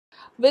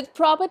With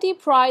property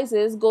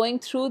prices going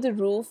through the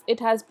roof, it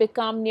has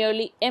become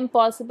nearly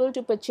impossible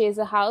to purchase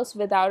a house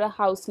without a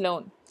house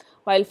loan.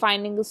 While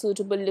finding a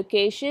suitable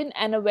location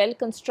and a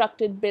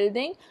well-constructed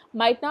building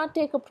might not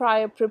take a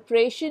prior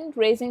preparation,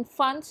 raising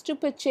funds to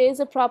purchase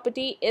a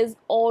property is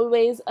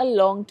always a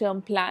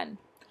long-term plan.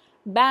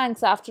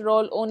 Banks, after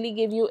all, only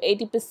give you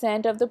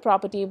 80% of the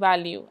property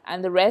value,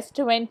 and the rest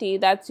 20,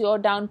 that's your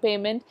down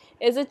payment,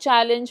 is a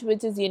challenge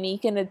which is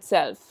unique in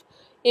itself.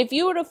 If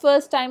you are a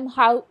first-time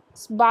house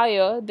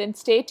buyer, then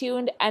stay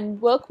tuned and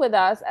work with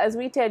us as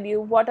we tell you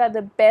what are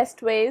the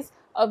best ways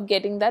of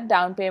getting that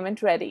down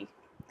payment ready.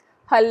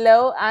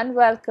 Hello and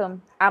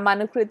welcome. I'm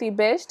Anukriti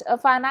Bisht, a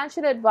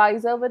financial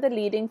advisor with a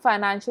leading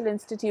financial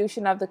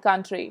institution of the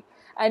country,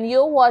 and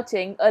you're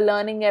watching a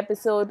learning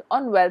episode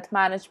on wealth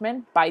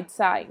management bite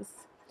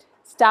size.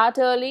 Start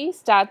early,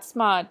 start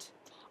smart.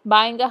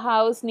 Buying a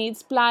house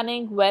needs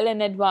planning well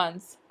in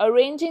advance.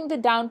 Arranging the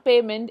down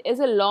payment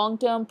is a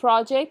long-term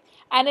project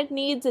and it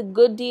needs a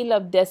good deal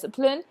of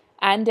discipline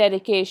and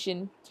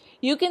dedication.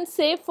 You can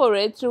save for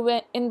it through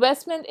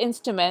investment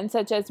instruments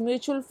such as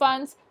mutual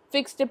funds,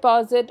 fixed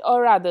deposit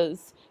or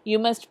others. You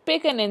must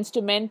pick an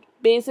instrument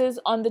based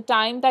on the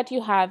time that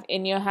you have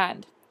in your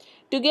hand.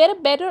 To get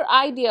a better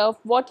idea of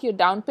what your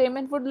down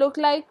payment would look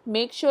like,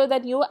 make sure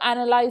that you are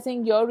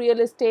analyzing your real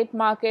estate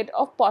market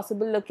of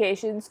possible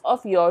locations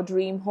of your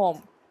dream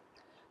home.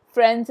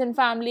 Friends and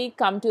family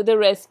come to the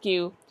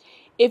rescue.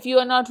 If you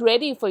are not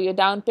ready for your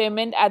down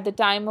payment at the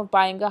time of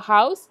buying a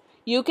house,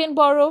 you can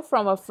borrow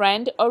from a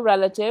friend or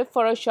relative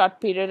for a short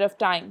period of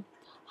time.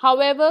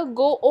 However,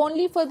 go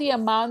only for the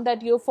amount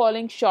that you're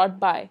falling short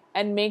by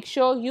and make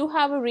sure you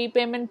have a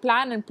repayment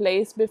plan in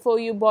place before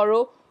you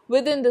borrow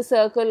within the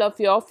circle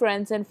of your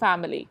friends and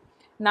family.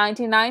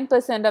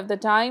 99% of the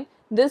time,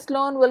 this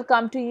loan will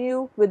come to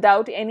you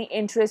without any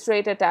interest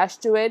rate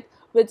attached to it,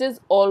 which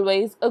is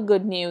always a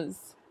good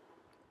news.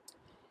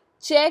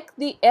 Check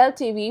the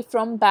LTV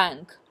from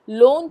bank.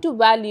 Loan to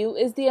value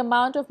is the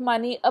amount of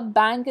money a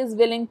bank is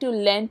willing to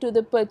lend to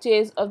the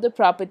purchase of the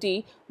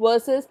property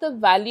versus the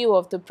value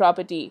of the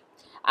property.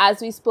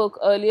 As we spoke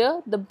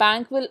earlier, the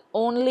bank will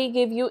only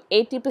give you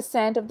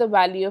 80% of the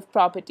value of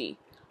property.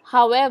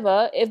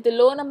 However, if the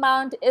loan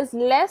amount is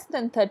less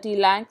than 30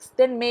 lakhs,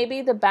 then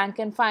maybe the bank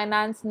can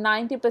finance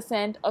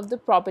 90% of the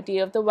property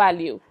of the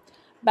value.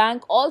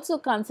 Bank also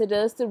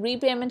considers the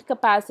repayment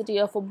capacity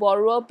of a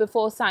borrower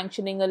before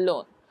sanctioning a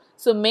loan.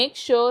 So make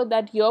sure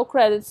that your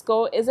credit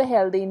score is a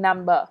healthy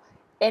number.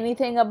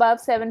 Anything above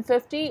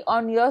 750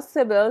 on your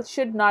CIBIL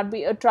should not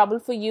be a trouble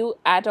for you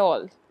at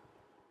all.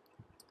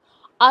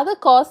 Other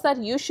costs that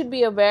you should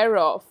be aware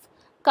of.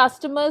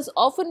 Customers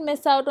often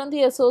miss out on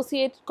the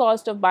associated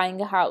cost of buying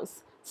a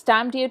house.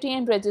 Stamp duty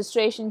and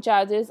registration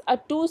charges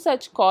are two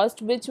such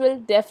costs which will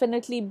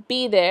definitely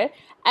be there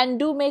and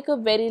do make a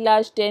very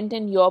large dent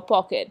in your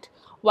pocket.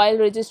 While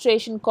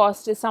registration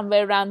cost is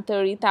somewhere around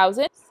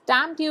 30,000,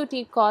 stamp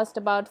duty cost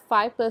about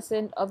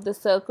 5% of the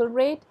circle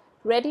rate,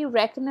 ready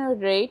reckoner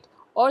rate,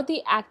 or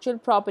the actual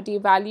property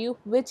value,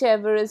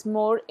 whichever is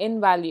more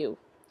in value.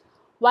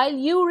 While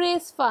you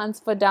raise funds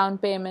for down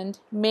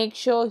payment, make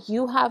sure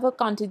you have a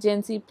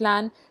contingency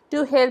plan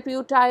to help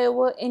you tie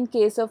over in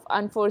case of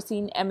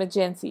unforeseen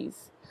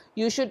emergencies.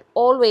 You should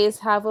always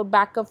have a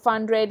backup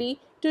fund ready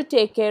to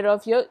take care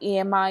of your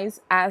EMIs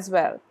as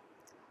well.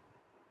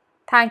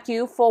 Thank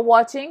you for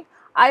watching.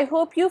 I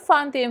hope you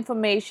found the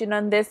information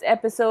on this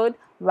episode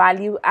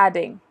value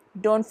adding.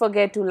 Don't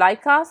forget to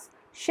like us,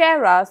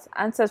 share us,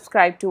 and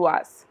subscribe to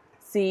us.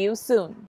 See you soon.